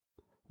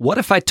What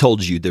if I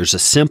told you there's a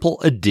simple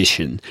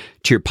addition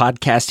to your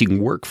podcasting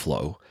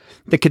workflow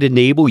that could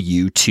enable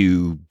you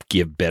to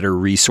give better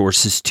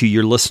resources to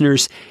your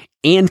listeners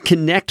and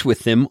connect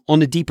with them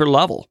on a deeper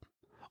level?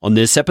 On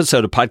this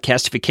episode of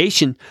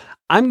Podcastification,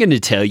 I'm going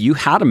to tell you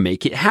how to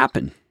make it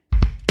happen.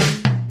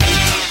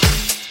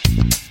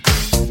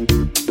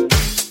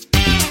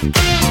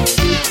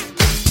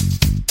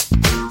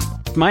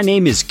 My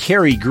name is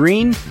Kerry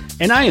Green,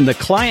 and I am the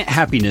Client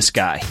Happiness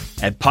Guy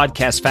at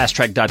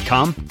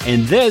PodcastFastTrack.com,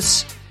 and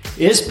this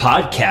is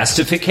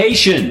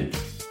Podcastification.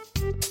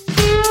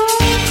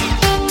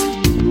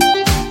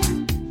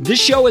 This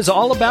show is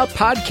all about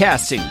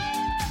podcasting.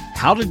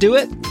 How to do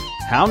it,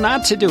 how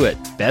not to do it,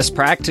 best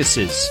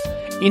practices,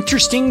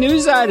 interesting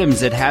news items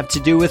that have to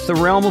do with the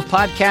realm of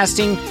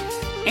podcasting,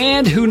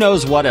 and who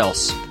knows what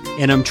else.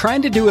 And I'm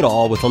trying to do it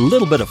all with a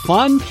little bit of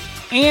fun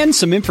and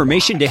some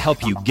information to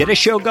help you get a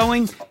show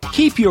going,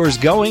 keep yours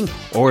going,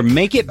 or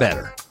make it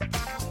better.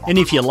 And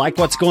if you like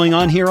what's going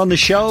on here on the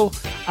show,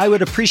 I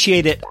would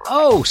appreciate it,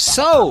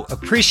 so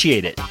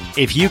appreciate it,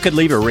 if you could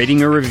leave a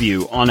rating or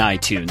review on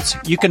iTunes.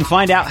 You can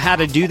find out how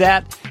to do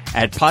that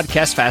at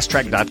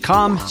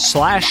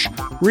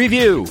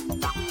podcastfasttrack.com/review.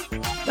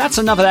 That's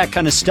enough of that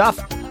kind of stuff.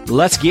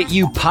 Let's get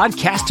you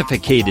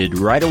podcastificated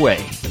right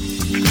away.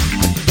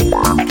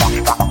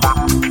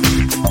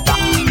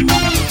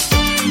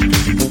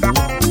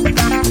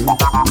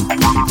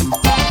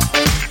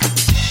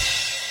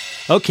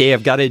 Okay,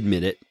 I've got to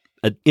admit it.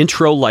 An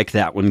intro like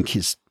that one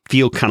can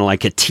feel kind of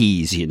like a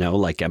tease,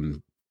 like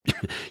I'm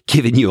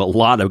giving you a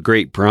lot of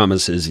great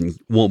promises and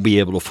won't be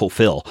able to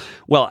fulfill.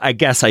 Well, I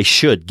guess I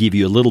should give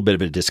you a little bit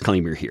of a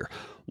disclaimer here.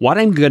 What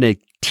I'm going to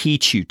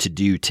teach you to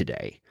do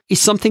today is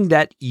something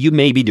that you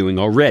may be doing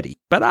already,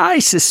 but I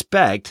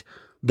suspect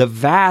the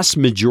vast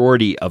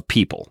majority of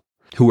people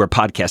who are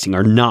podcasting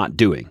are not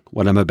doing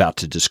what I'm about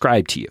to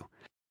describe to you.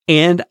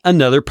 And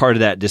another part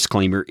of that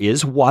disclaimer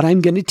is what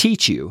I'm going to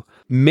teach you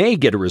may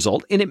get a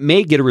result, and it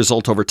may get a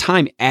result over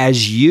time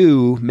as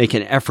you make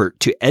an effort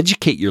to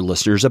educate your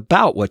listeners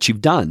about what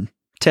you've done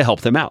to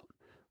help them out.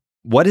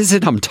 What is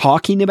it I'm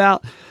talking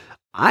about?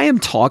 I am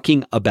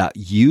talking about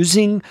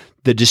using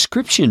the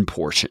description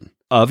portion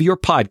of your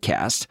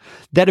podcast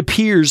that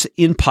appears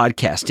in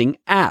podcasting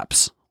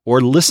apps or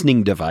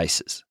listening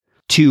devices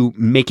to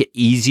make it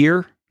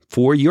easier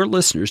for your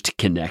listeners to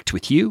connect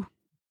with you,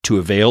 to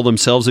avail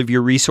themselves of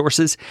your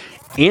resources,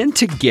 and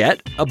to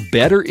get a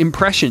better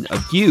impression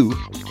of you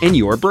and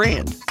your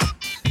brand.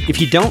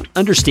 If you don't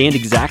understand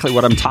exactly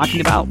what I'm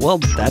talking about, well,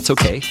 that's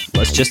okay.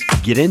 Let's just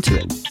get into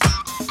it.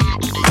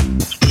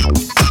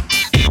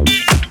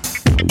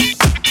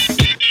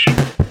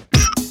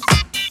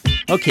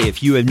 Okay,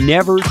 if you have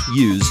never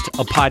used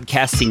a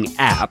podcasting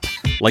app,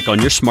 like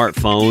on your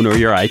smartphone or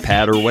your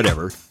iPad or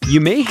whatever,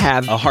 you may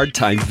have a hard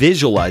time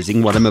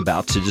visualizing what I'm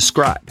about to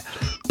describe.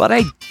 But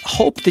I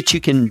hope that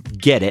you can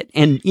get it.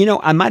 And,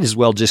 I might as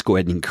well just go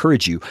ahead and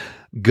encourage you.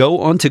 Go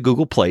onto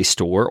Google Play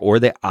Store or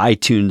the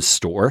iTunes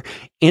Store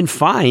and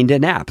find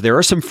an app. There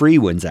are some free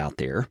ones out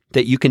there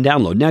that you can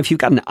download. Now, if you've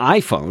got an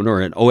iPhone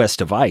or an OS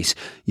device,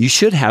 you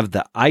should have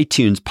the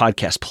iTunes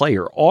podcast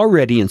player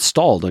already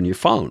installed on your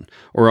phone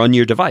or on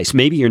your device.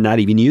 Maybe you're not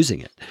even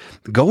using it.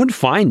 Go and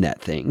find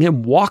that thing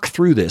and walk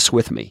through this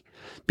with me,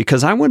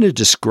 because I want to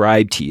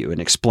describe to you and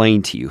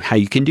explain to you how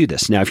you can do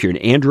this. Now, if you're an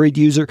Android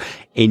user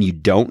and you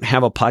don't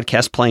have a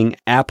podcast playing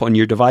app on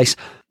your device,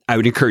 I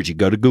would encourage you,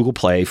 go to Google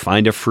Play,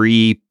 find a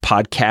free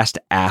podcast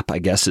app, I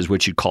guess is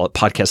what you'd call it,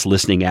 podcast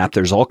listening app.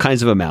 There's all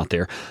kinds of them out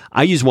there.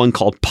 I use one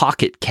called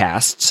Pocket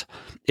Casts.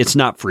 It's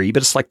not free,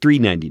 but it's like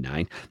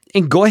 $3.99.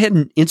 And go ahead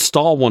and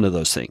install one of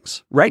those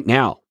things right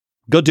now.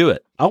 Go do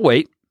it. I'll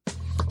wait.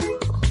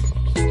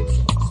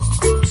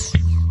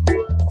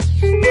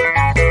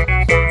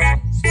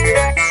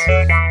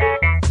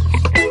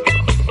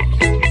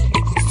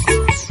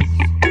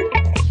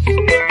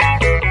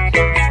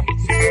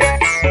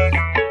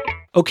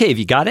 Okay, have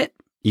you got it?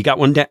 You got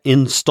one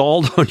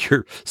installed on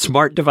your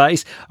smart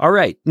device? All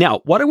right. Now,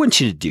 what I want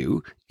you to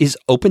do is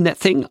open that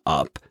thing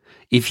up.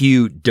 If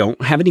you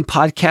don't have any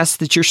podcasts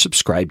that you're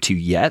subscribed to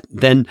yet,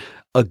 then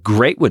a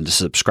great one to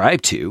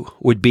subscribe to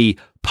would be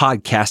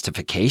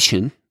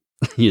Podcastification.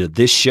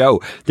 This show,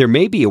 there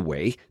may be a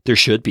way, there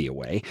should be a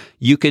way.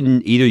 You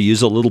can either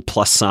use a little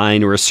plus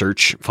sign or a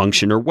search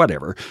function or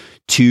whatever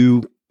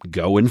to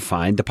go and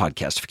find the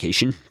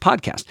Podcastification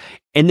podcast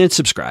and then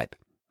subscribe.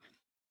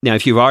 Now,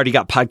 if you've already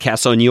got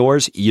podcasts on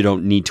yours, you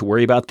don't need to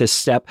worry about this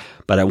step,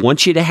 but I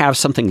want you to have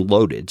something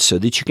loaded so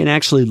that you can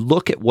actually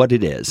look at what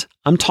it is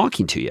I'm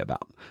talking to you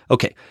about.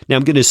 Okay, now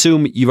I'm going to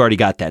assume you've already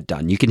got that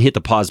done. You can hit the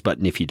pause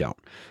button if you don't.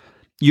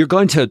 You're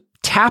going to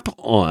tap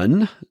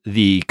on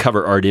the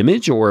cover art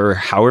image or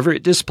however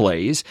it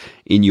displays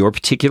in your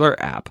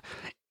particular app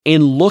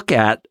and look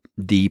at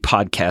the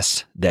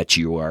podcast that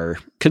you are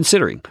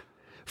considering.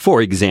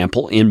 For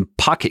example, in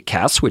Pocket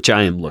Casts, which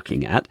I am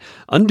looking at,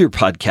 under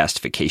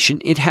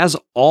Podcastification, it has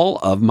all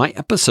of my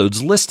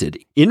episodes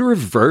listed in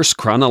reverse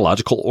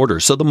chronological order.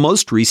 So the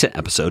most recent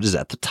episode is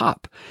at the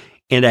top.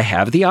 And I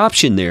have the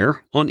option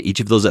there on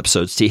each of those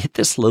episodes to hit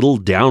this little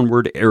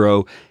downward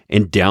arrow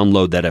and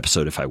download that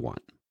episode if I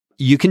want.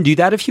 You can do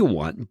that if you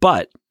want,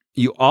 but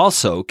you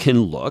also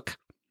can look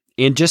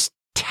and just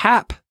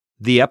tap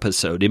the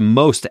episode in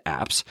most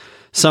apps.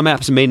 Some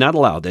apps may not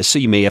allow this, so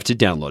you may have to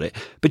download it,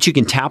 but you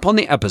can tap on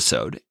the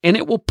episode and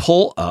it will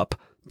pull up,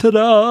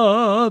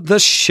 ta-da, the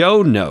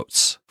show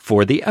notes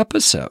for the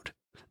episode.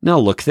 Now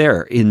look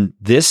there, in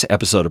this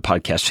episode of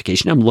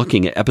Podcastification, I'm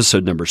looking at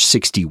episode number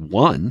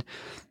 61.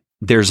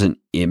 There's an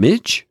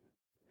image,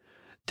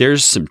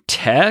 there's some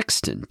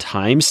text and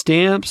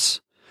timestamps,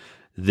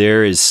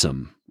 there is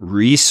some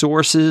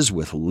resources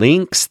with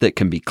links that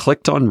can be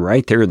clicked on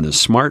right there in the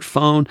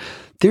smartphone.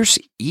 There's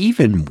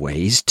even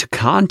ways to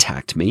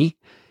contact me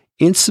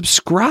and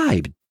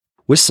subscribe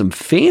with some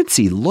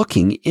fancy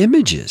looking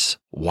images.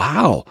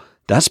 Wow,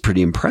 that's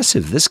pretty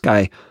impressive. This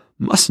guy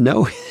must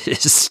know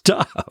his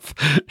stuff.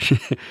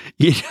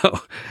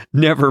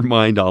 Never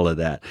mind all of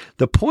that.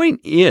 The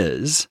point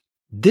is,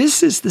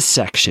 this is the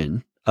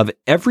section of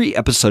every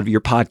episode of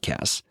your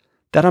podcast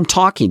that I'm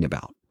talking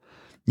about.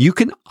 You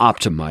can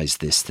optimize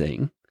this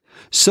thing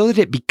so that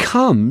it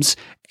becomes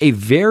a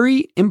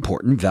very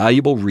important,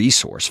 valuable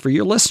resource for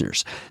your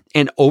listeners.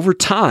 And over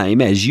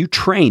time, as you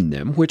train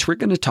them, which we're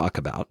going to talk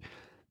about,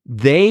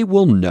 they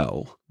will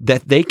know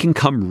that they can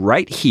come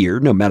right here,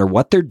 no matter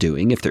what they're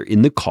doing, if they're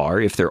in the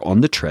car, if they're on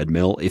the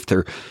treadmill, if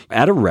they're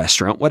at a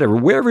restaurant, whatever,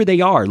 wherever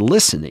they are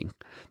listening,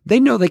 they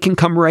know they can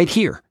come right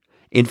here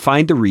and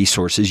find the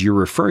resources you're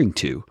referring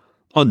to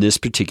on this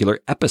particular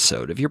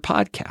episode of your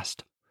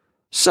podcast.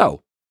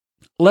 So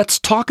let's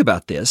talk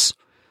about this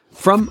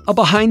from a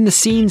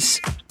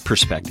behind-the-scenes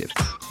perspective.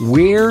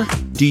 Where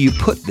do you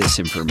put this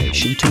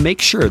information to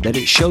make sure that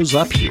it shows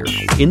up here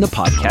in the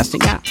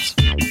podcasting apps?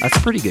 That's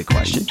a pretty good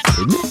question,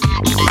 isn't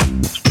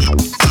it?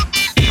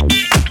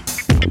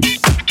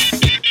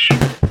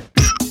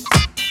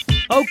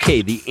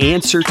 Okay, the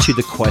answer to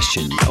the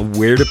question of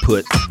where to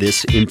put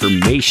this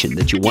information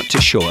that you want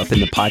to show up in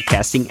the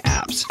podcasting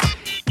apps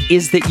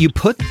is that you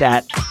put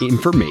that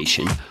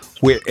information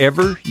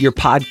wherever your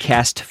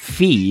podcast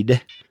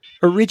feed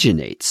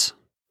originates.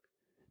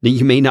 Now,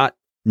 you may not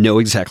know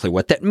exactly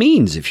what that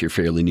means if you're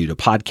fairly new to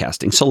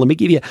podcasting. So let me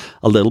give you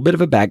a little bit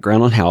of a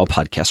background on how a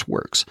podcast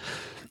works.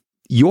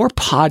 Your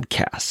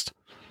podcast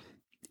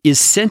is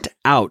sent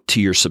out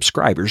to your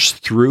subscribers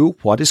through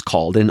what is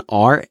called an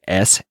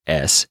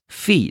RSS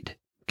feed.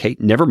 Okay,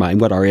 never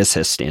mind what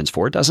RSS stands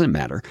for. It doesn't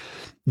matter.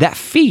 That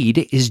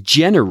feed is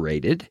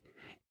generated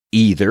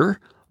either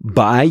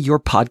by your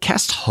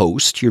podcast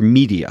host, your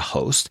media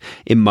host.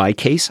 In my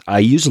case, I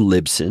use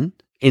Libsyn.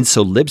 And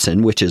so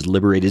Libsyn, which is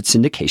Liberated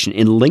Syndication,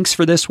 and links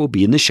for this will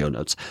be in the show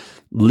notes.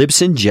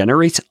 Libsyn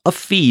generates a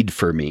feed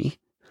for me,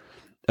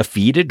 a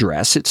feed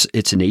address. It's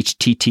an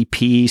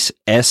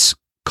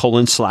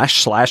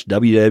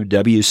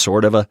https://www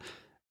sort of a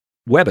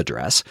web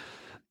address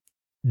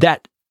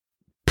that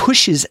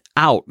pushes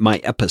out my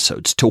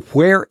episodes to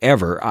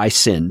wherever I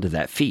send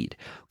that feed.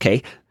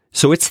 Okay.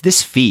 So it's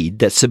this feed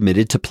that's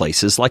submitted to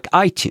places like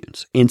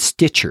iTunes and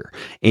Stitcher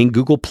and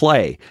Google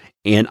Play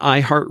and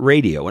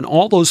iHeartRadio and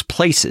all those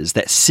places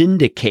that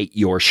syndicate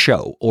your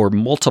show or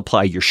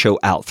multiply your show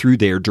out through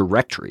their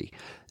directory.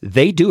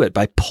 They do it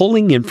by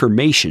pulling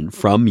information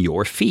from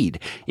your feed.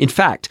 In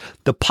fact,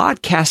 the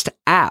podcast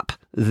app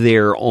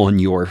there on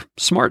your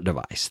smart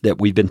device that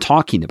we've been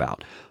talking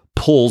about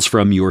pulls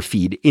from your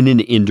feed in an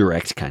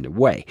indirect kind of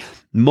way.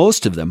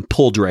 Most of them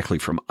pull directly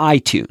from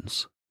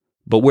iTunes.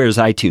 But where's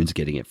iTunes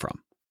getting it from?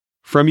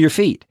 From your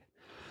feed.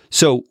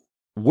 So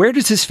where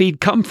does this feed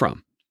come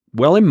from?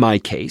 Well, in my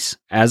case,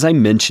 as I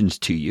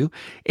mentioned to you,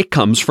 it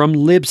comes from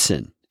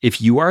Libsyn.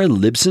 If you are a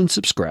Libsyn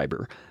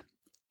subscriber,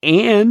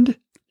 and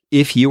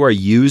if you are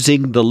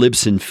using the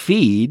Libsyn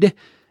feed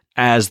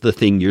as the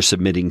thing you're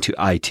submitting to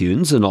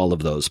iTunes and all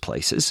of those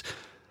places,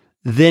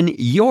 then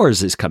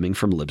yours is coming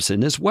from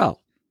Libsyn as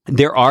well.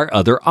 There are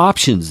other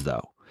options,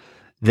 though.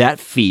 That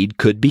feed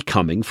could be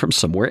coming from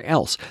somewhere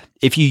else.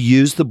 If you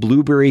use the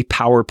Blueberry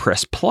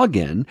PowerPress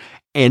plugin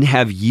and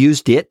have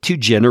used it to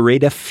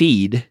generate a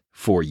feed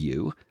for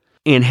you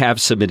and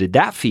have submitted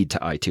that feed to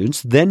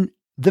iTunes, then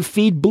the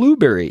feed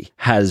Blueberry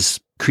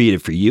has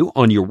created for you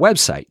on your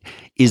website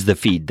is the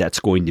feed that's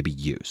going to be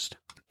used.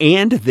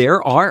 And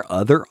there are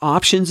other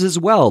options as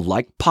well,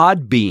 like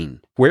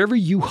Podbean. Wherever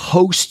you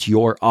host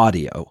your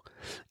audio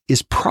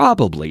is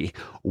probably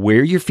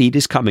where your feed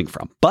is coming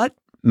from, but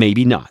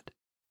maybe not.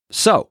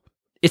 So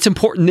it's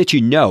important that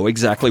you know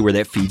exactly where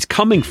that feed's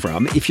coming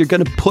from if you're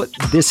going to put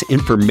this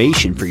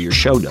information for your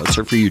show notes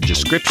or for your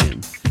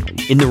description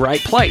in the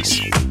right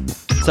place.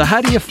 So how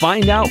do you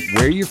find out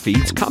where your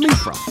feed's coming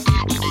from?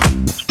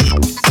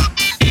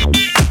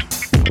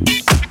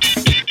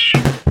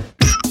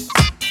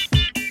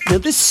 Now,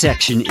 this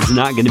section is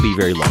not going to be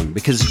very long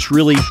because it's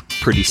really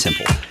pretty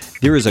simple.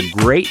 There is a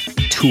great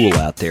tool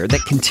out there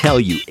that can tell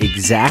you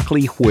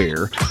exactly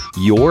where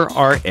your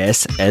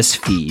RSS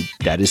feed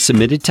that is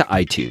submitted to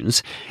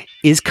iTunes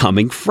is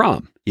coming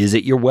from. Is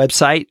it your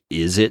website?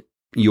 Is it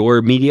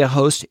your media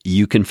host?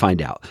 You can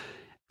find out.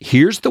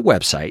 here's the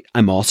website.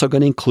 I'm also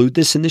going to include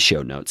this in the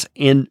show notes.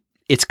 And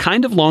it's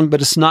kind of long,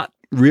 but it's not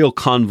real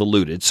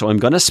convoluted. So I'm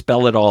going to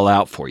spell it all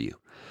out for you.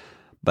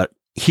 But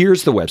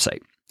here's the website.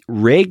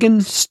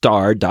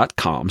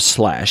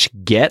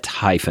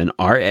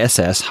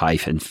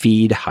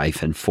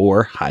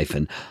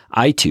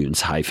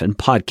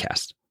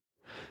 reaganStar.com/get-RSS-feed-for-iTunes-podcast.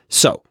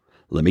 So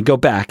let me go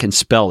back and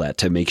spell that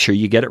to make sure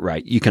you get it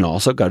right. You can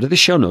also go to the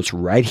show notes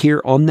right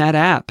here on that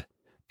app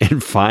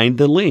and find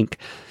the link.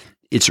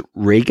 It's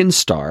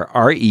ReaganStar,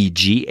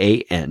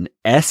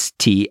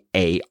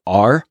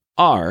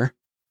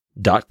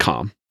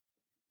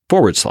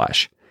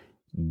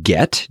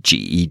 ReaganStarr.com/get,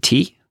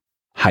 G-E-T,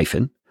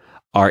 hyphen,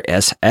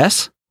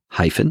 RSS,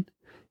 hyphen,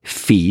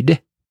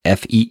 feed,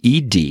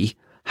 F-E-E-D,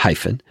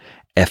 hyphen,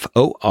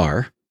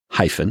 F-O-R,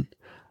 hyphen,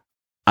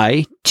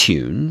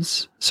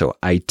 iTunes, so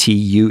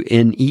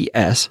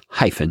I-T-U-N-E-S,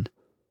 hyphen,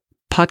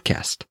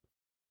 podcast.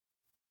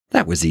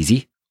 That was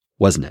easy,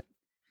 wasn't it?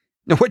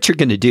 Now, what you're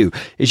going to do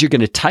is you're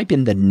going to type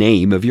in the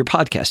name of your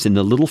podcast in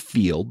the little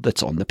field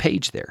that's on the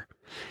page there.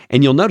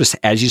 And you'll notice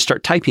as you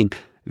start typing,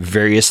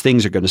 various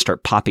things are going to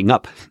start popping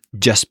up.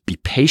 Just be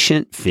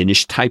patient,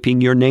 finish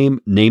typing your name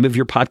of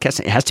your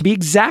podcast. It has to be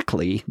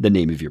exactly the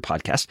name of your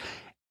podcast,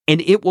 and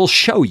it will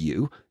show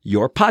you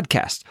your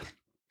podcast.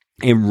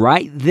 And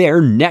right there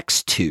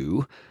next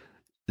to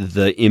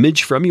the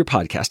image from your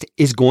podcast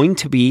is going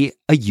to be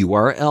a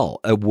URL,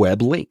 a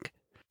web link.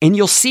 And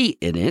you'll see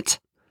in it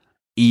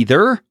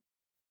either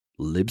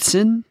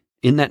Libsyn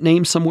in that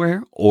name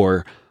somewhere,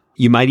 or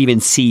you might even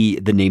see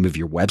the name of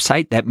your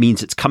website. That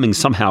means it's coming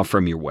somehow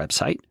from your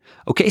website.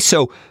 Okay,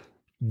 so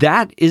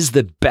that is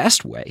the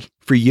best way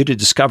for you to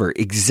discover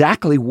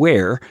exactly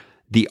where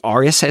the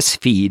RSS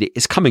feed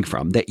is coming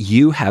from that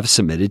you have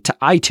submitted to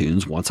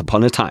iTunes once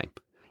upon a time.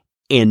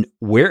 And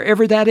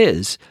wherever that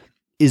is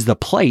the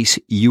place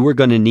you are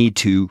going to need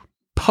to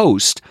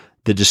post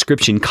the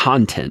description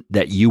content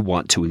that you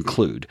want to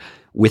include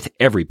with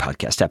every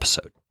podcast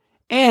episode.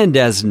 And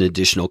as an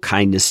additional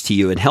kindness to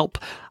you and help,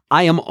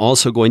 I am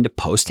also going to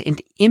post an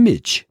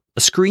image, a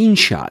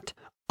screenshot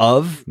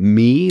of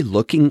me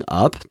looking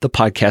up the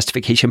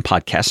Podcastification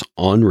podcast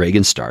on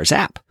Reagan Starr's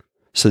app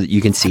so that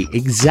you can see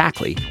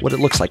exactly what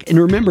it looks like. And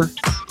remember,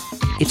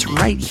 it's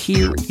right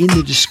here in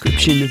the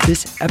description of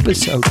this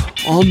episode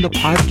on the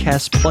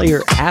podcast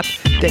player app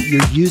that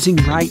you're using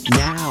right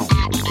now.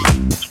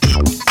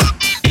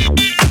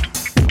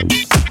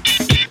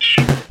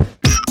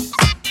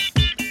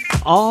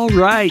 All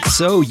right,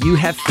 so you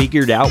have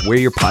figured out where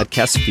your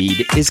podcast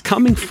feed is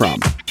coming from,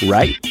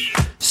 right?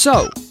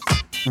 So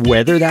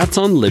whether that's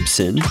on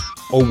Libsyn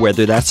or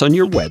whether that's on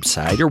your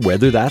website or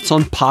whether that's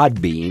on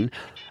Podbean,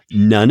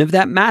 none of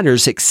that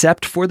matters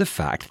except for the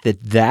fact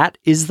that that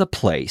is the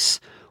place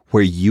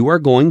where you are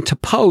going to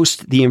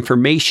post the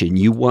information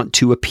you want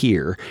to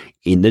appear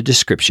in the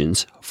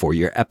descriptions for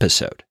your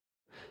episode.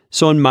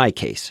 So in my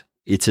case,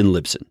 it's in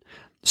Libsyn.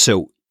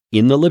 So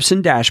in the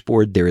Libsyn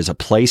dashboard, there is a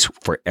place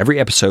for every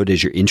episode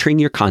as you're entering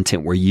your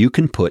content where you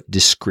can put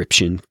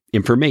description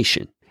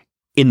information.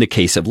 In the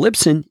case of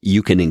Libsyn,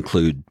 you can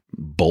include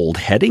bold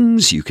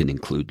headings, you can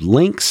include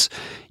links,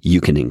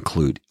 you can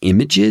include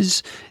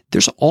images.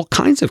 There's all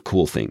kinds of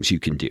cool things you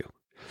can do.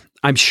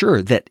 I'm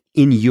sure that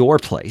in your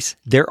place,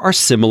 there are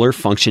similar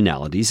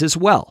functionalities as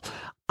well.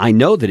 I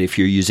know that if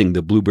you're using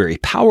the Blueberry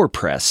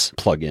PowerPress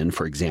plugin,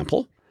 for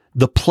example,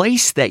 the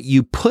place that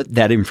you put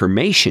that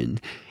information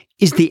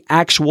is the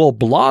actual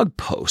blog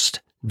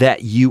post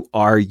that you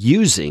are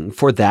using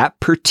for that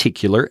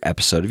particular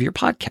episode of your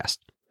podcast.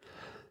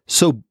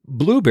 So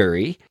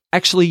Blueberry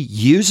actually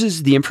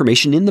uses the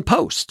information in the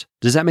post.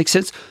 Does that make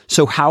sense?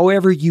 So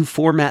however you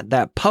format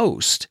that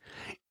post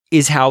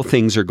is how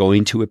things are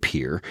going to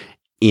appear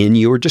in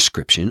your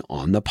description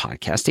on the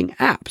podcasting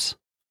apps.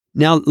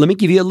 Now, let me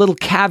give you a little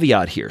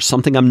caveat here,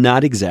 something I'm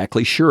not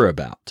exactly sure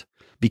about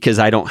because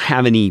I don't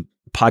have any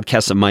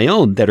podcasts of my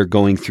own that are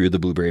going through the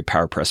Blueberry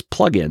PowerPress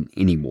plugin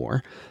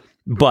anymore,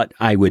 but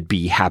I would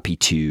be happy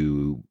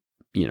to,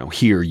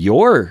 hear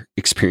your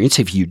experience.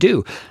 If you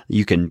do,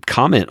 you can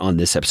comment on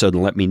this episode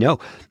and let me know.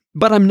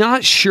 But I'm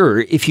not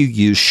sure if you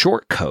use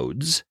short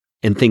codes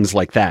and things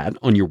like that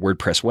on your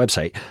WordPress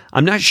website.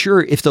 I'm not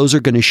sure if those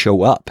are going to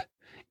show up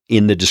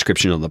in the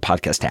description of the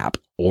podcast app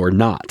or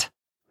not.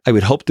 I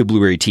would hope the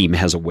Blueberry team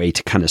has a way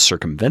to kind of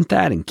circumvent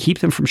that and keep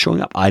them from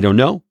showing up. I don't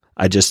know.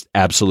 I just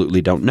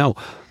absolutely don't know.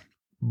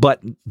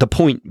 But the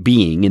point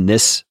being, in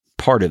this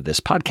part of this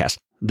podcast,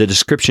 the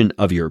description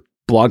of your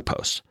blog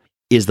post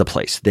is the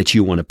place that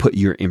you want to put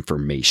your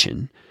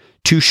information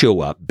to show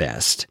up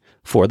best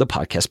for the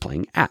podcast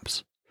playing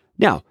apps.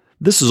 Now,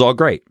 this is all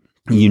great.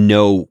 You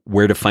know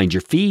where to find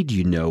your feed,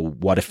 you know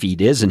what a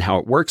feed is and how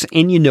it works,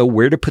 and you know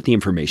where to put the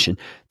information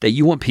that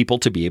you want people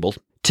to be able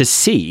to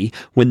see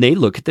when they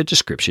look at the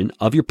description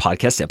of your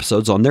podcast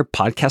episodes on their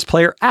podcast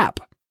player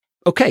app.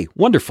 Okay,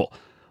 wonderful.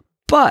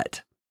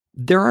 But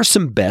there are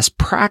some best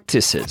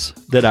practices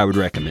that I would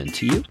recommend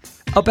to you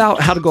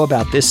about how to go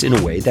about this in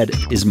a way that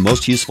is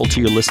most useful to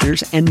your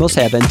listeners and most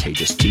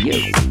advantageous to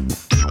you.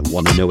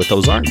 Want to know what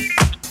those are?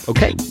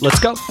 Okay, let's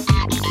go.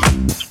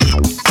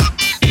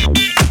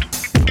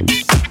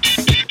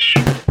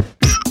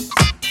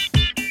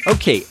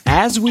 Okay,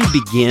 as we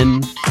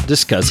begin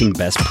discussing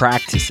best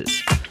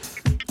practices,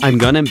 I'm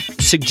going to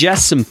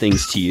suggest some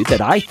things to you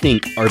that I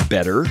think are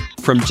better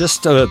from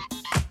just an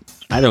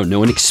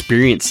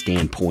experience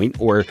standpoint,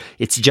 or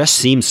it just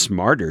seems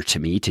smarter to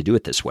me to do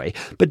it this way.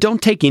 But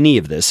don't take any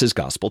of this as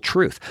gospel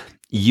truth.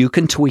 You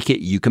can tweak it,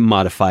 you can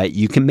modify it,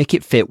 you can make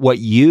it fit what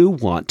you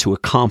want to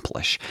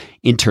accomplish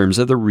in terms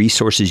of the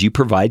resources you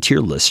provide to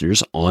your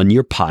listeners on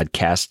your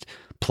podcast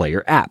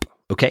player app.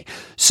 Okay,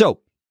 so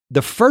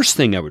the first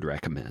thing I would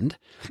recommend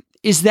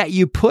is that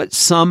you put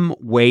some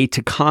way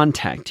to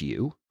contact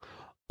you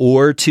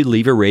or to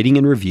leave a rating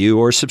and review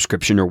or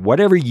subscription or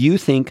whatever you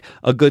think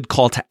a good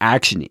call to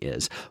action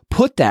is.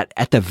 Put that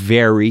at the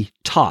very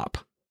top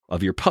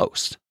of your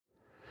post.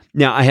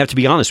 Now, I have to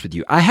be honest with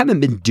you. I haven't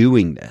been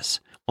doing this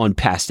on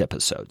past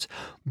episodes,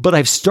 but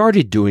I've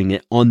started doing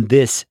it on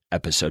this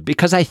episode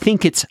because I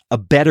think it's a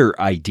better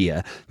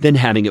idea than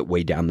having it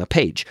way down the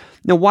page.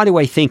 Now, why do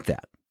I think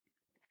that?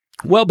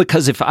 Well,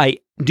 because if I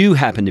do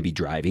happen to be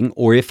driving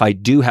or if I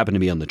do happen to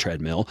be on the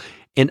treadmill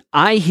and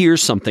I hear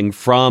something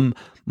from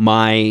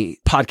my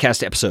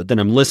podcast episode that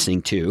I'm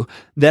listening to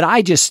that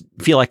I just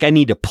feel like I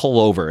need to pull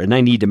over and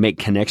I need to make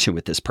connection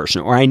with this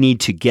person or I need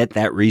to get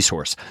that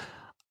resource,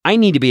 I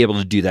need to be able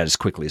to do that as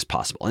quickly as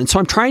possible. And so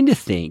I'm trying to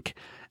think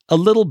a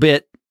little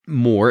bit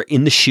more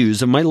in the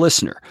shoes of my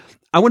listener.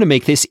 I want to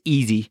make this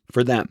easy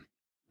for them.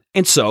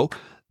 And so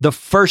the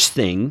first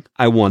thing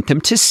I want them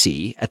to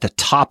see at the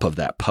top of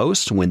that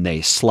post when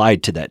they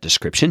slide to that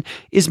description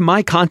is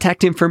my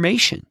contact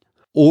information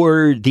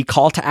or the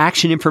call to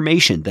action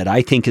information that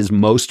I think is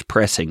most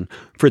pressing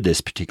for this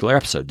particular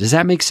episode. Does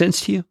that make sense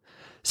to you?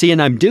 See,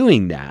 and I'm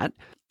doing that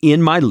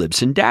in my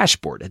Libsyn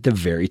dashboard at the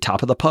very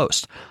top of the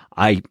post.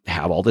 I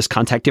have all this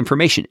contact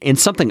information. And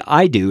something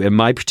I do in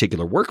my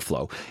particular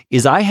workflow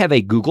is I have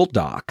a Google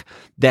Doc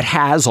that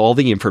has all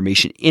the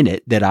information in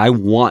it that I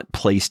want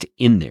placed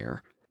in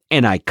there.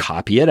 And I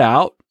copy it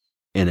out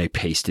and I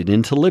paste it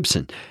into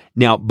Libsyn.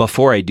 Now,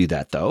 before I do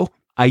that though,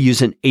 I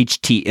use an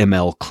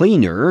HTML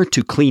cleaner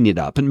to clean it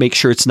up and make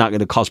sure it's not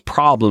going to cause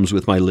problems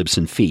with my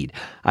Libsyn feed.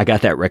 I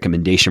got that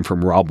recommendation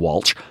from Rob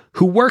Walsh,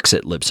 who works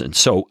at Libsyn.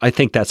 So I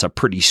think that's a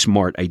pretty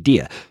smart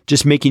idea.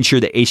 Just making sure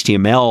the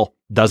HTML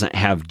doesn't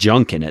have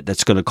junk in it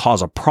that's going to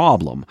cause a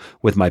problem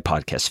with my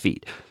podcast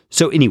feed.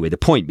 So anyway, the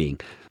point being,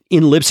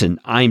 in Libsyn,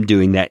 I'm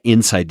doing that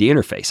inside the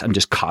interface. I'm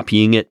just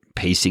copying it,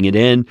 pasting it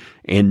in,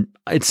 and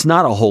it's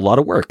not a whole lot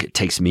of work. It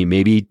takes me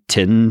maybe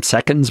 10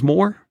 seconds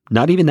more.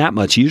 Not even that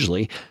much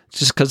usually,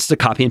 just because it's a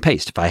copy and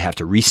paste. If I have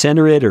to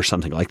recenter it or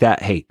something like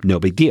that, hey,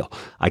 no big deal.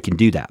 I can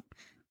do that.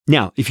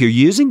 Now, if you're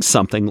using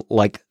something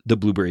like the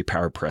Blueberry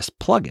PowerPress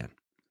plugin,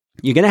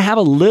 you're going to have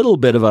a little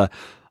bit of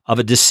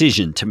a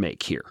decision to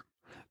make here.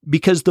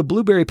 Because the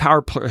Blueberry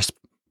PowerPress,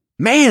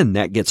 man,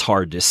 that gets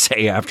hard to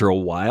say after a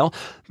while.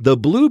 The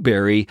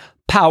Blueberry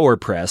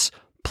PowerPress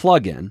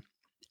plugin,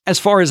 as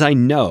far as I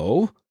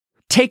know,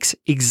 takes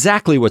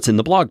exactly what's in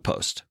the blog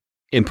post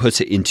and puts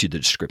it into the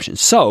description.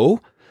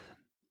 So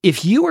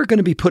if you are going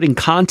to be putting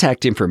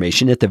contact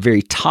information at the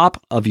very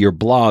top of your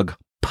blog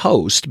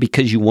post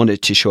because you want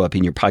it to show up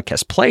in your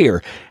podcast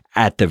player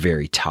at the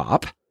very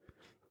top,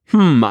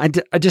 I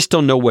just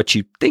don't know what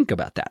you think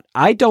about that.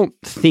 I don't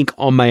think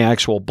on my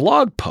actual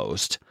blog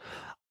post,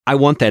 I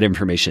want that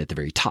information at the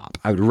very top.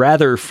 I would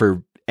rather,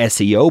 for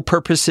SEO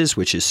purposes,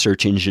 which is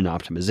search engine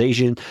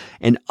optimization,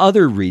 and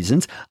other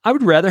reasons, I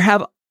would rather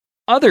have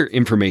other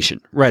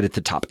information right at the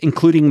top,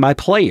 including my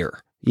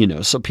player,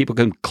 so people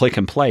can click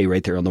and play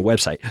right there on the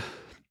website.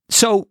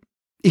 So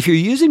if you're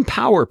using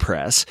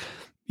PowerPress,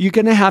 you're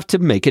going to have to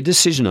make a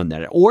decision on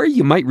that. Or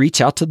you might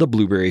reach out to the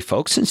Blueberry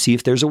folks and see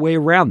if there's a way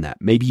around that.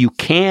 Maybe you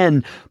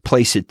can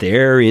place it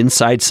there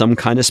inside some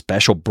kind of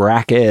special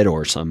bracket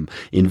or some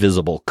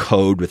invisible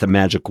code with a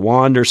magic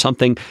wand or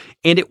something,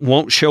 and it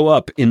won't show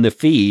up in the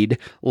feed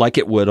like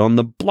it would on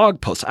the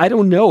blog post. I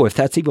don't know if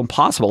that's even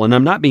possible, and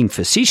I'm not being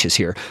facetious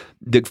here.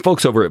 The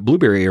folks over at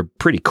Blueberry are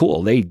pretty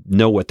cool. They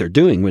know what they're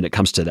doing when it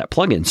comes to that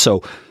plugin.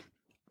 So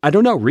I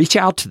don't know. Reach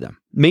out to them.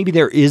 Maybe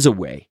there is a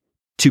way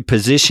to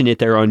position it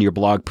there on your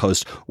blog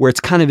post where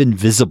it's kind of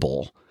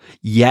invisible,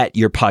 yet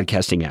your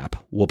podcasting app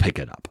will pick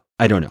it up.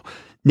 I don't know.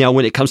 Now,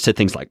 when it comes to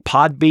things like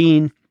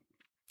Podbean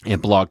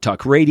and Blog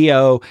Talk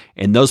Radio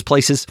and those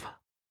places,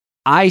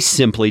 I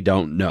simply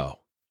don't know.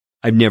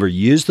 I've never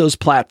used those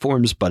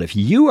platforms, but if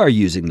you are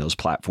using those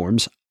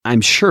platforms,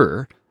 I'm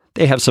sure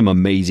they have some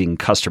amazing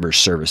customer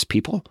service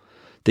people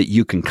that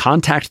you can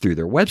contact through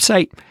their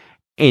website,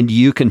 and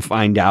you can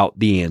find out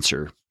the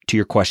answer to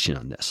your question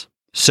on this.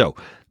 So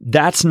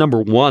that's number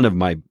one of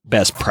my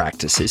best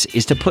practices,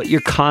 is to put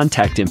your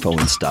contact info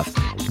and stuff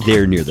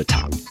there near the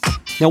top.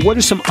 Now, what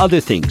are some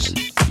other things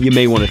you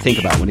may want to think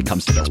about when it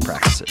comes to best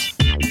practices?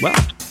 Well,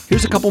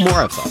 here's a couple more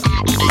I've thought.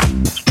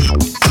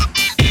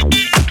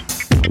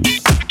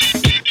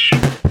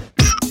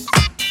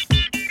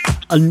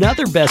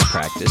 Another best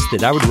practice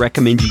that I would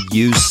recommend you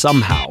use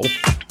somehow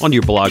on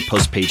your blog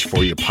post page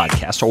for your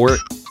podcast, or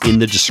in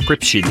the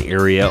description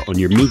area on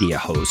your media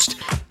host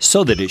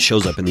so that it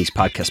shows up in these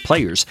podcast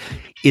players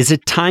is a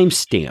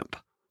timestamp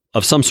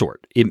of some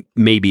sort. It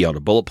may be on a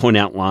bullet point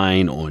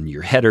outline, on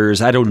your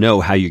headers. I don't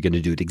know how you're going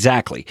to do it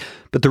exactly.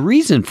 But the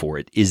reason for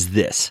it is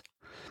this.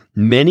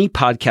 Many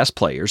podcast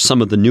players,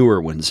 some of the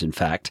newer ones, in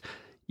fact,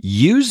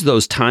 use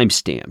those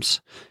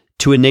timestamps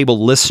to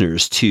enable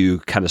listeners to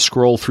kind of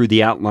scroll through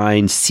the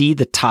outline, see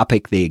the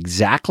topic they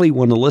exactly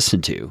want to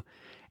listen to,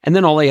 and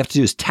then all they have to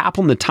do is tap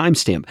on the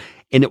timestamp,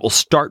 and it will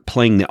start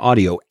playing the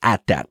audio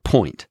at that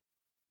point.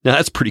 Now,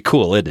 that's pretty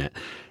cool, isn't it?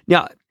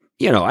 Now,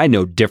 I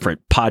know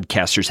different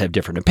podcasters have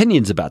different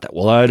opinions about that.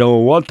 Well, I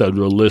don't want them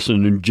to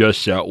listen in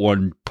just that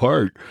one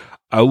part.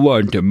 I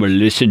want them to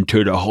listen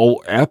to the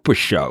whole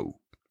episode.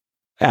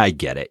 I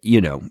get it,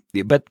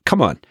 but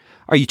come on.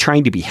 Are you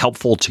trying to be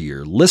helpful to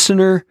your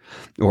listener,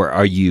 or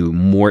are you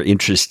more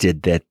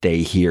interested that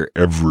they hear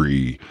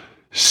every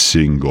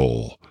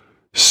single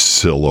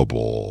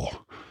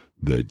syllable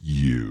that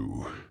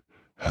you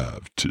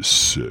have to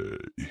say?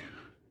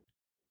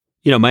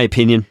 My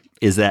opinion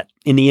is that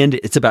in the end,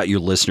 it's about your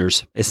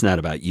listeners. It's not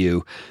about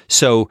you.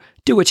 So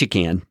do what you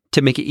can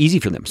to make it easy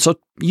for them. So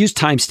use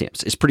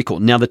timestamps. It's pretty cool.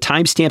 Now, the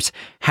timestamps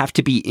have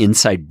to be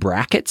inside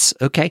brackets,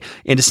 okay?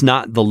 And it's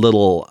not the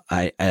little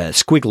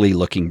squiggly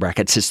looking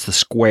brackets. It's the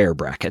square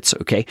brackets,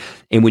 okay?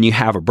 And when you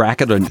have a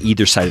bracket on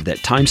either side of that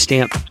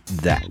timestamp,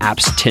 the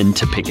apps tend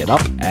to pick it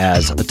up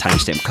as a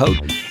timestamp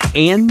code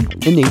and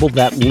enable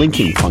that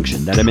linking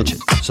function that I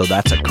mentioned. So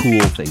that's a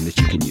cool thing that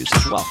you can use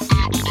as well.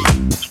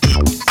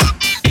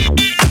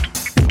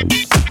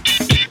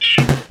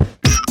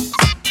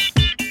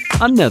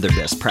 Another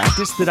best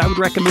practice that I would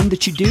recommend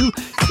that you do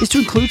is to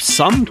include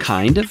some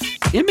kind of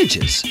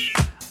images.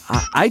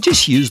 I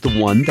just use the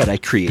one that I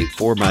create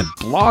for my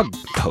blog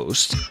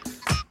post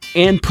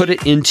and put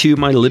it into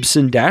my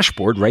Libsyn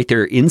dashboard right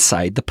there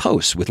inside the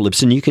post. With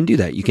Libsyn, you can do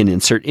that. You can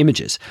insert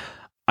images.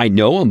 I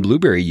know on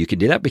Blueberry you can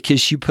do that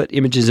because you put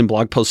images in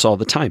blog posts all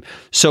the time.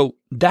 So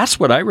that's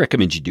what I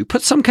recommend you do.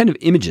 Put some kind of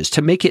images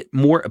to make it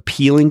more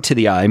appealing to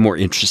the eye, more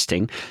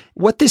interesting.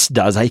 What this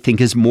does, I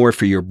think, is more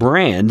for your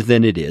brand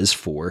than it is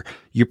for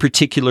your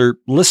particular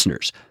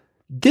listeners.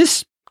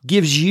 This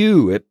gives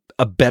you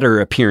a better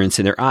appearance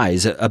in their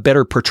eyes, a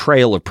better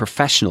portrayal of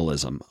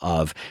professionalism,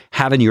 of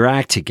having your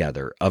act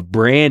together, of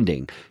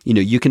branding.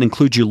 You can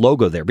include your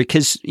logo there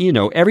because,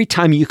 every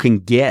time you can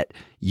get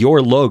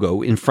your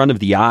logo in front of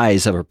the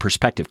eyes of a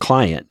prospective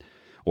client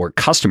or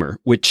customer,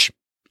 which,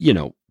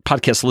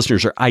 podcast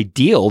listeners are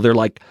ideal. They're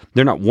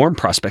not warm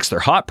prospects, they're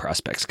hot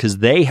prospects because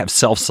they have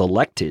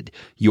self-selected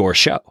your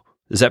show.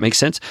 Does that make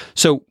sense?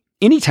 So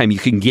anytime you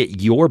can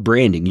get your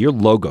branding, your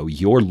logo,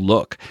 your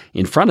look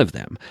in front of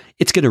them,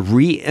 it's going to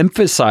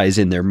re-emphasize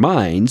in their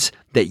minds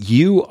that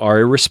you are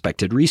a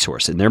respected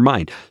resource in their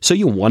mind. So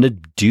you want to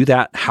do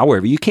that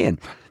however you can.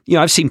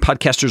 I've seen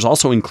podcasters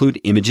also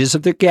include images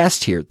of their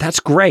guest here.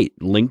 That's great.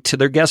 Link to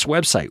their guest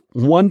website.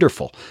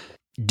 Wonderful.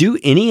 Do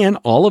any and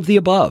all of the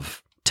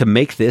above to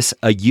make this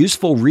a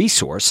useful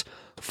resource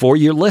for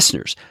your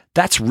listeners.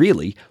 That's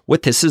really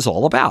what this is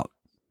all about.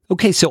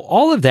 Okay, so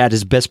all of that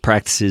is best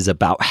practices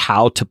about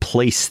how to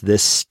place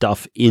this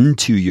stuff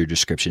into your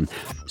description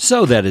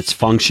so that it's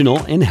functional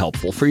and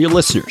helpful for your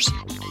listeners.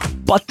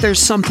 But there's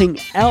something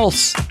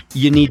else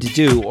you need to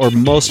do, or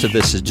most of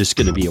this is just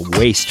going to be a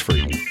waste for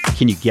you.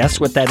 Can you guess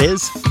what that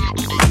is?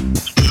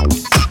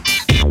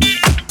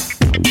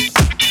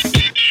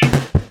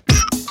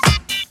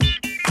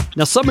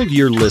 Now, some of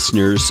your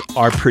listeners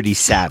are pretty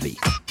savvy.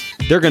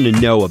 They're going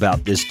to know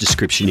about this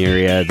description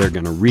area. They're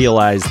going to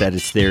realize that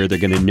it's there. They're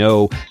going to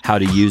know how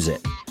to use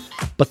it.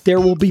 But there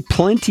will be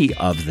plenty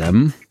of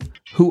them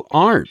who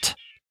aren't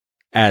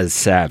as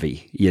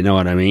savvy. You know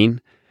what I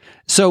mean?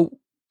 So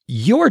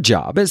your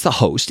job as the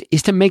host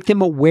is to make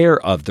them aware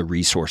of the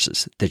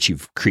resources that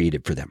you've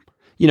created for them.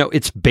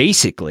 It's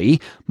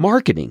basically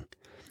marketing.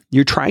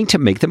 You're trying to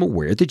make them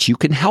aware that you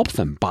can help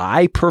them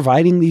by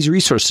providing these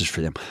resources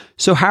for them.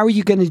 So how are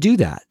you going to do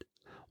that?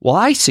 Well,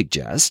 I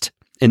suggest,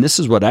 and this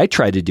is what I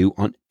try to do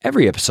on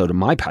every episode of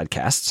my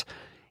podcasts,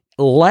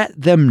 let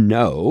them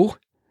know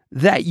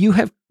that you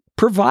have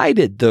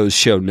provided those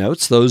show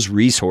notes, those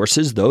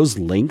resources, those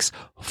links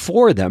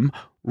for them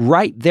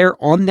right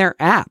there on their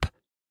app.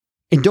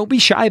 And don't be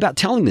shy about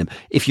telling them.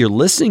 If you're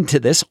listening to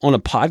this on a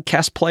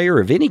podcast player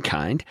of any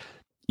kind,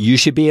 you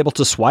should be able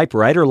to swipe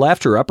right or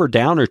left or up or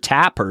down or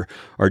tap or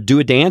do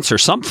a dance or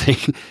something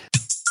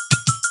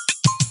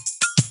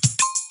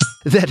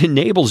that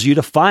enables you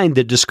to find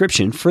the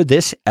description for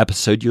this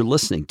episode you're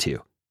listening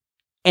to.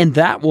 And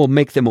that will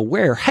make them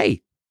aware,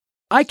 hey,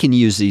 I can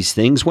use these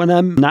things when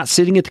I'm not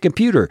sitting at the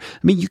computer. I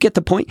mean, you get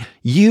the point.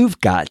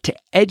 You've got to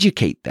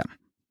educate them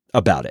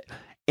about it.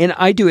 And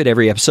I do it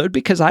every episode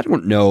because I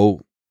don't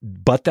know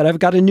but that I've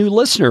got a new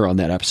listener on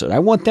that episode. I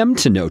want them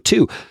to know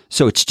too.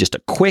 So it's just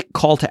a quick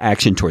call to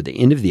action toward the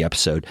end of the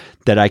episode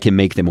that I can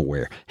make them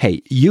aware.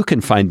 Hey, you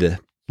can find the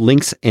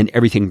links and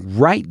everything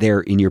right there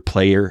in your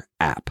player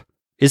app.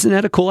 Isn't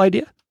that a cool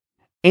idea?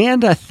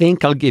 And I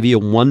think I'll give you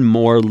one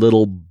more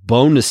little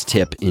bonus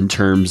tip in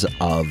terms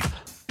of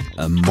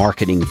a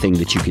marketing thing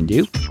that you can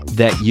do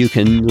that you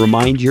can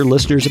remind your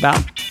listeners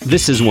about,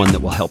 this is one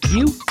that will help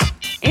you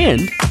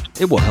and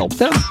it will help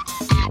them.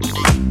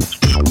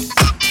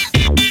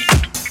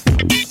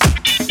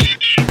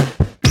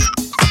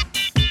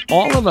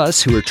 All of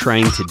us who are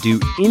trying to do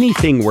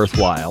anything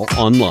worthwhile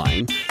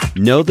online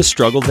know the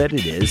struggle that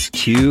it is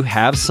to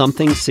have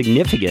something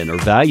significant or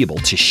valuable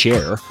to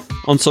share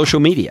on social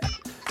media.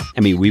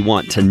 I mean, we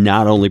want to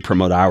not only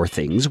promote our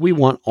things, we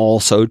want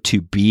also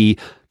to be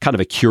kind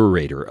of a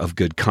curator of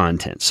good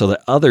content so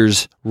that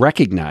others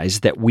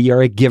recognize that we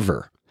are a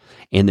giver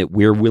and that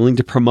we're willing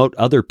to promote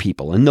other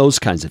people and those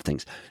kinds of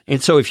things.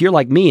 And so if you're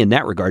like me in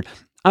that regard,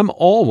 I'm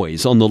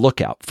always on the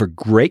lookout for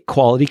great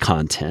quality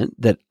content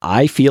that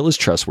I feel is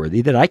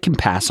trustworthy, that I can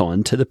pass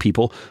on to the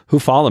people who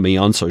follow me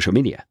on social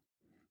media.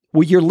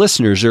 Well, your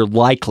listeners are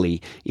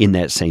likely in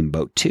that same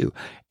boat too,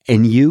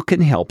 and you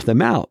can help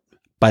them out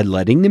by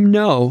letting them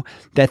know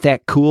that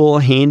that cool,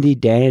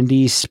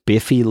 handy-dandy,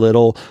 spiffy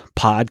little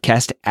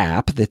podcast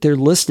app that they're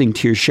listening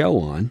to your show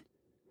on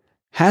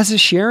has a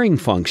sharing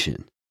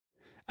function.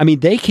 I mean,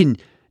 they can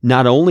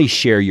not only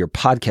share your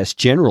podcast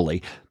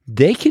generally,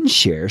 they can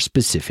share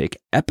specific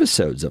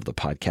episodes of the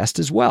podcast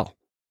as well.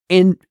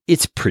 And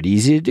it's pretty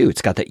easy to do.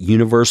 It's got that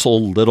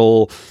universal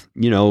little,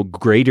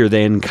 greater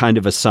than kind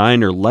of a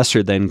sign or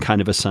lesser than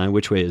kind of a sign.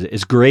 Which way is it?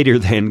 It's greater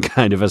than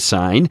kind of a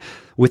sign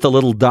with the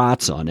little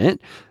dots on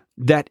it.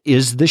 That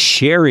is the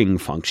sharing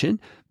function.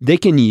 They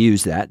can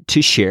use that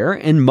to share,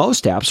 and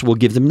most apps will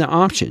give them the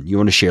option. You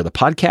want to share the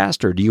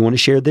podcast or do you want to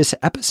share this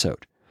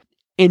episode?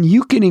 And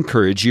you can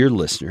encourage your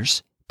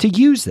listeners to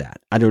use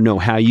that. I don't know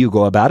how you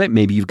go about it.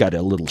 Maybe you've got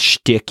a little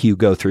shtick you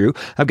go through.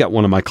 I've got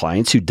one of my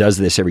clients who does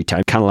this every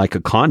time, kind of like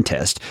a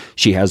contest.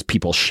 She has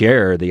people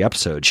share the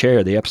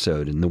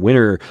episode, and the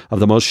winner of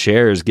the most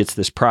shares gets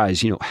this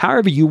prize.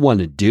 However you want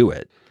to do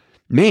it,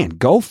 man,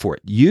 go for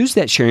it. Use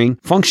that sharing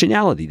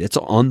functionality that's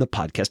on the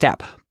podcast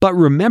app. But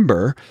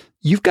remember,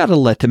 you've got to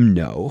let them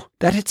know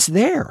that it's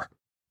there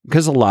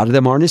because a lot of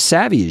them aren't as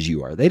savvy as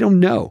you are. They don't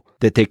know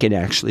that they can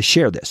actually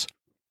share this.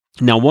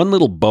 Now, one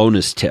little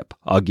bonus tip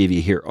I'll give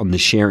you here on the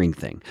sharing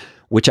thing,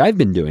 which I've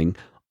been doing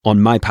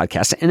on my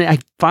podcast, and I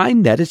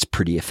find that it's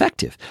pretty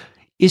effective,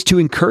 is to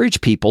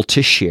encourage people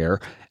to share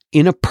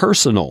in a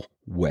personal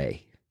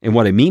way. And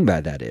what I mean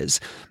by that is,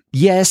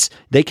 yes,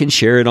 they can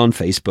share it on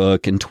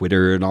Facebook and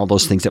Twitter and all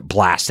those things that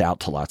blast out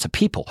to lots of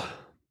people.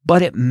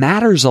 But it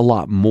matters a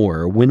lot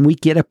more when we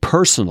get a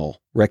personal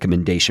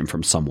recommendation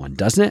from someone,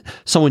 doesn't it?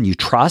 Someone you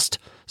trust,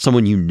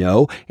 someone you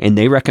know, and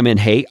they recommend,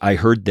 hey, I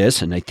heard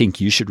this and I think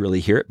you should really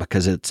hear it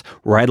because it's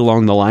right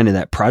along the line of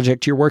that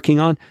project you're working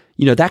on.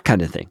 That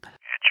kind of thing.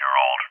 It's your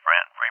old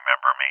friend,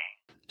 remember me?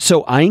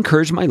 So I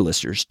encourage my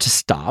listeners to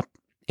stop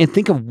and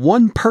think of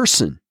one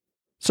person.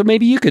 So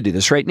maybe you could do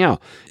this right now,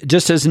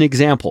 just as an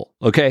example,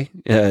 okay?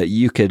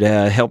 You could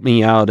help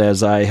me out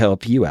as I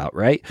help you out,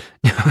 right?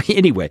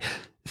 Anyway,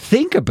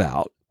 think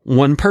about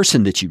one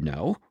person that you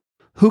know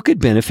who could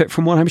benefit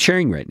from what I'm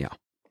sharing right now.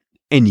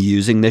 And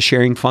using the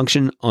sharing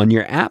function on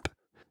your app,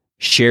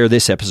 share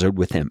this episode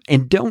with them.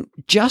 And don't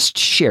just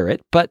share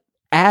it, but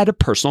add a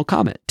personal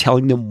comment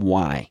telling them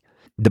why.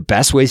 The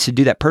best ways to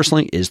do that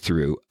personally is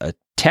through a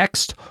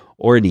text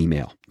or an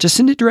email. Just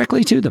send it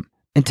directly to them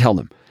and tell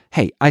them,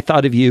 hey, I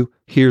thought of you.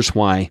 Here's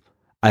why.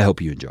 I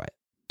hope you enjoy it.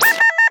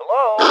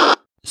 Hello?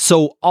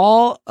 So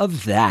all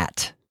of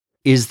that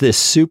is this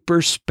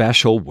super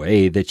special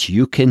way that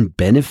you can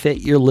benefit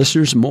your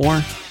listeners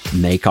more,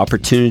 make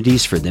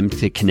opportunities for them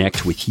to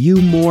connect with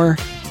you more,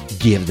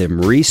 give them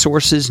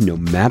resources no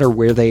matter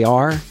where they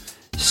are,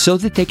 so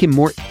that they can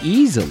more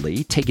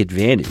easily take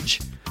advantage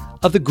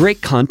of the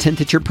great content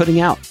that you're putting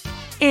out.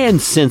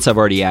 And since I've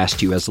already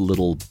asked you as a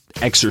little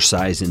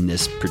exercise in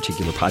this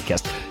particular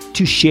podcast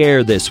to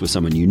share this with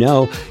someone you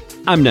know,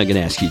 I'm not going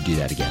to ask you to do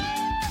that again.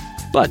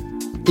 But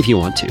if you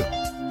want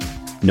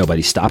to,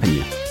 nobody's stopping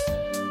you.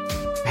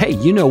 Hey,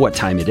 you know what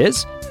time it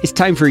is. It's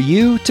time for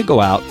you to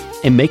go out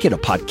and make it a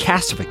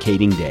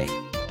podcastificating day.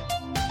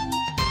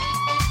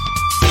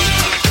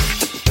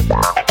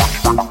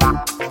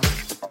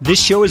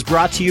 This show is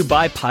brought to you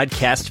by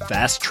Podcast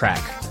Fast Track,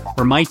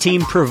 where my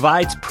team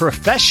provides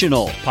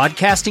professional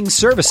podcasting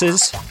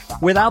services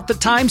without the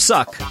time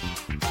suck.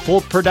 Full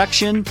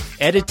production,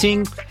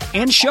 editing,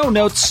 and show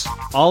notes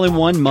all in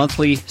one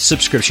monthly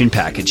subscription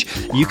package.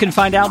 You can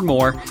find out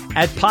more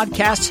at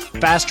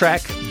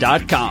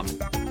podcastfasttrack.com.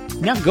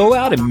 Now go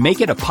out and make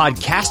it a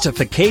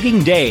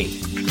podcastificating day.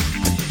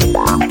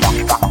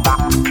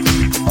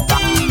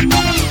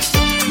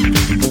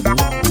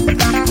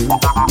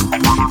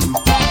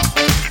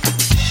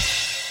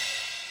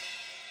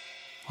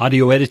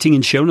 Audio editing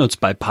and show notes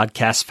by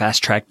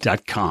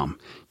podcastfasttrack.com.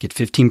 Get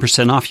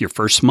 15% off your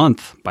first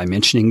month by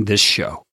mentioning this show.